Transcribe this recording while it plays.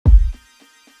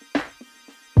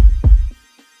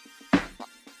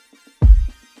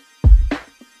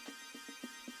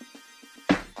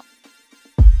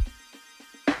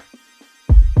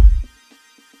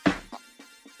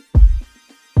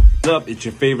What's up? It's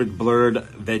your favorite blurred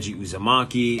veggie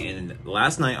Uzumaki, and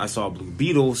last night I saw Blue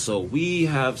Beetle, so we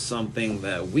have something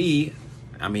that me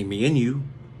and you,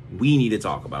 we need to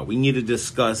talk about. We need to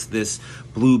discuss this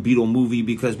Blue Beetle movie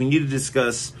because we need to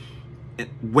discuss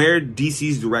where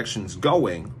DC's direction's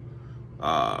going,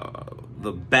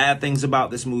 the bad things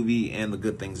about this movie and the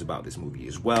good things about this movie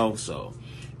as well. So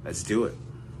let's do it.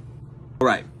 All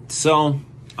right, so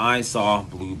I saw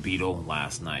Blue Beetle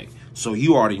last night. So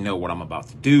you already know what I'm about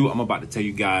to do. I'm about to tell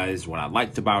you guys what I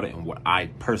liked about it and what I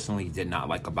personally did not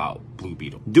like about Blue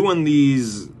Beetle. Doing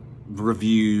these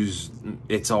reviews,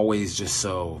 it's always just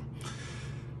so...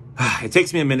 It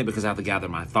takes me a minute because I have to gather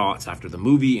my thoughts after the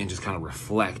movie and just kind of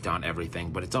reflect on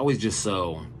everything. But it's always just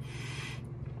so...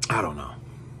 I don't know.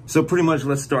 So pretty much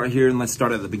let's start here and let's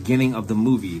start at the beginning of the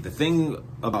movie. The thing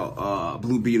about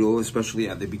Blue Beetle, especially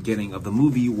at the beginning of the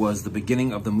movie, was the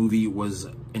beginning of the movie was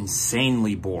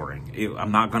insanely boring.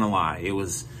 I'm not gonna lie, it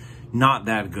was not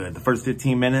that good. The first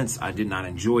 15 minutes, I did not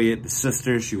enjoy it. The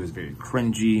sister, she was very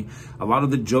cringy. A lot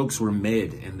of the jokes were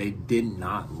mid and they did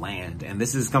not land. And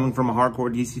this is coming from a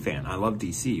hardcore DC fan. I love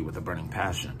DC with a burning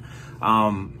passion.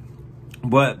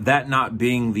 But that not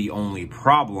being the only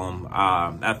problem,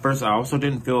 at first I also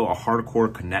didn't feel a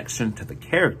hardcore connection to the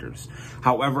characters.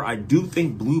 However, I do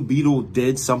think Blue Beetle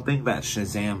did something that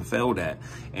Shazam failed at.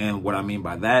 And what I mean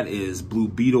by that is Blue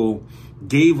Beetle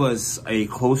gave us a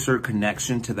closer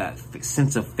connection to that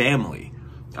sense of family.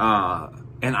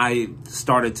 And I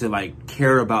started to like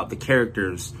care about the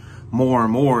characters more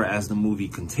and more as the movie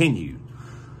continued.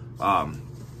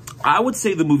 I would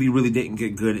say the movie really didn't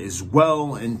get good as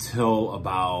well until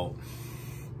about,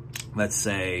 let's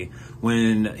say,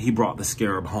 when he brought the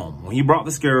Scarab home. When he brought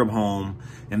the Scarab home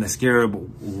and the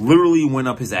Scarab literally went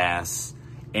up his ass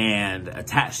and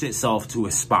attached itself to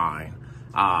his spine,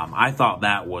 I thought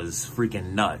that was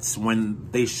freaking nuts. When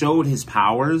they showed his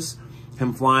powers,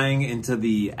 him flying into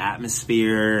the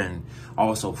atmosphere and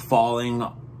also falling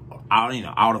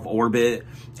out of orbit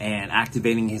and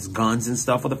activating his guns and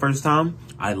stuff for the first time,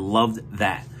 I loved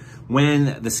that.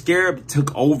 When the Scarab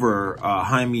took over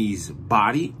Jaime's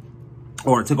body,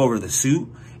 or took over the suit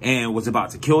and was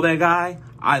about to kill that guy,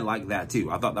 I liked that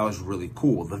too. I thought that was really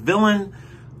cool. The villain,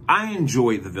 I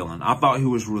enjoyed the villain. I thought he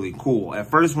was really cool. At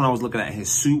first, when I was looking at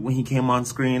his suit when he came on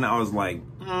screen, I was like,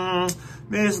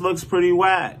 this looks pretty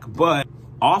whack. But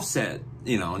Offset,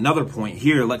 you know, another point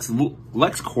here,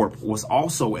 LexCorp was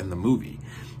also in the movie.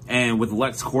 And with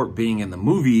LexCorp being in the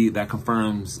movie, that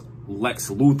confirms Lex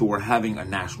Luthor having a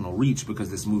national reach because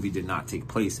this movie did not take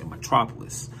place in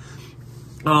Metropolis.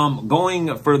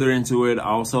 Going further into it, I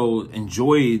also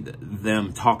enjoyed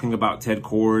them talking about Ted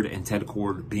Cord and Ted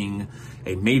Cord being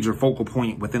a major focal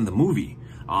point within the movie.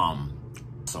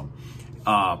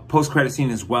 Post-credit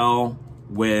scene as well,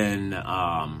 when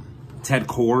Ted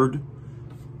Cord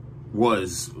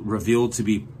was revealed to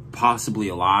be possibly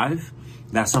alive.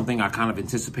 That's something I kind of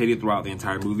anticipated throughout the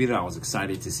entire movie, that I was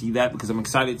excited to see that because I'm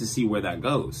excited to see where that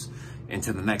goes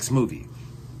into the next movie.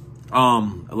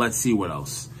 Let's see what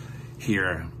else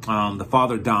here. The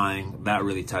father dying, that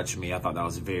really touched me. I thought that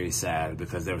was very sad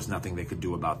because there was nothing they could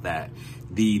do about that.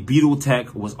 The Beetle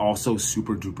tech was also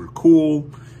super duper cool.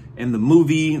 In the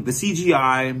movie, the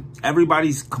CGI,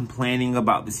 everybody's complaining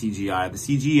about the CGI. The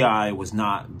CGI was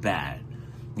not bad.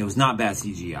 It was not bad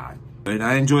CGI. But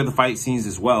I enjoyed the fight scenes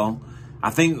as well. I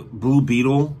think Blue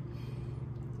Beetle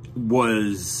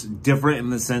was different in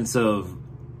the sense of,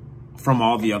 from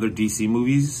all the other DC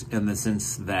movies, in the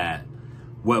sense that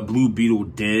what Blue Beetle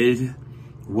did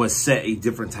was set a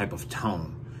different type of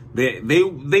tone.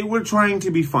 They were trying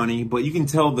to be funny, but you can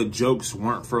tell the jokes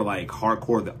weren't for like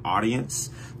hardcore the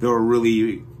audience. They were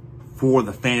really for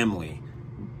the family,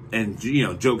 and you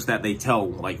know, jokes that they tell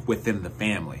like within the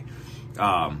family.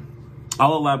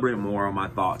 I'll elaborate more on my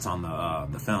thoughts on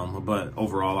the film, but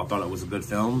overall, I thought it was a good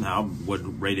film. I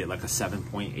would rate it like a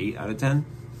 7.8 out of 10.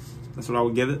 That's what I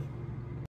would give it.